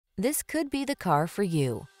This could be the car for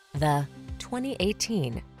you. The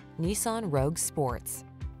 2018 NISSAN Rogue Sports.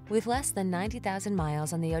 With less than 90,000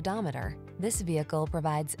 miles on the odometer, this vehicle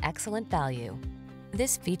provides excellent value.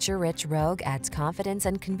 This feature-rich Rogue adds confidence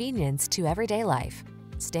and convenience to everyday life.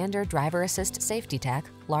 Standard driver assist safety tech,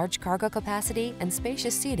 large cargo capacity, and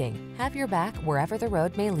spacious seating have your back wherever the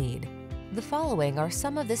road may lead. The following are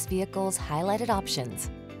some of this vehicle's highlighted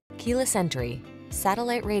options: keyless entry,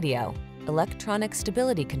 satellite radio, electronic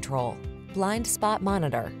stability control, blind spot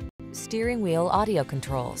monitor, steering wheel audio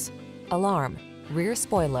controls, alarm, rear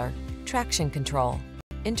spoiler, traction control,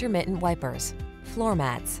 intermittent wipers, floor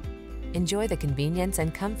mats. Enjoy the convenience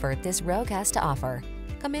and comfort this Rogue has to offer.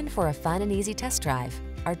 Come in for a fun and easy test drive.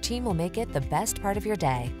 Our team will make it the best part of your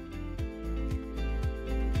day.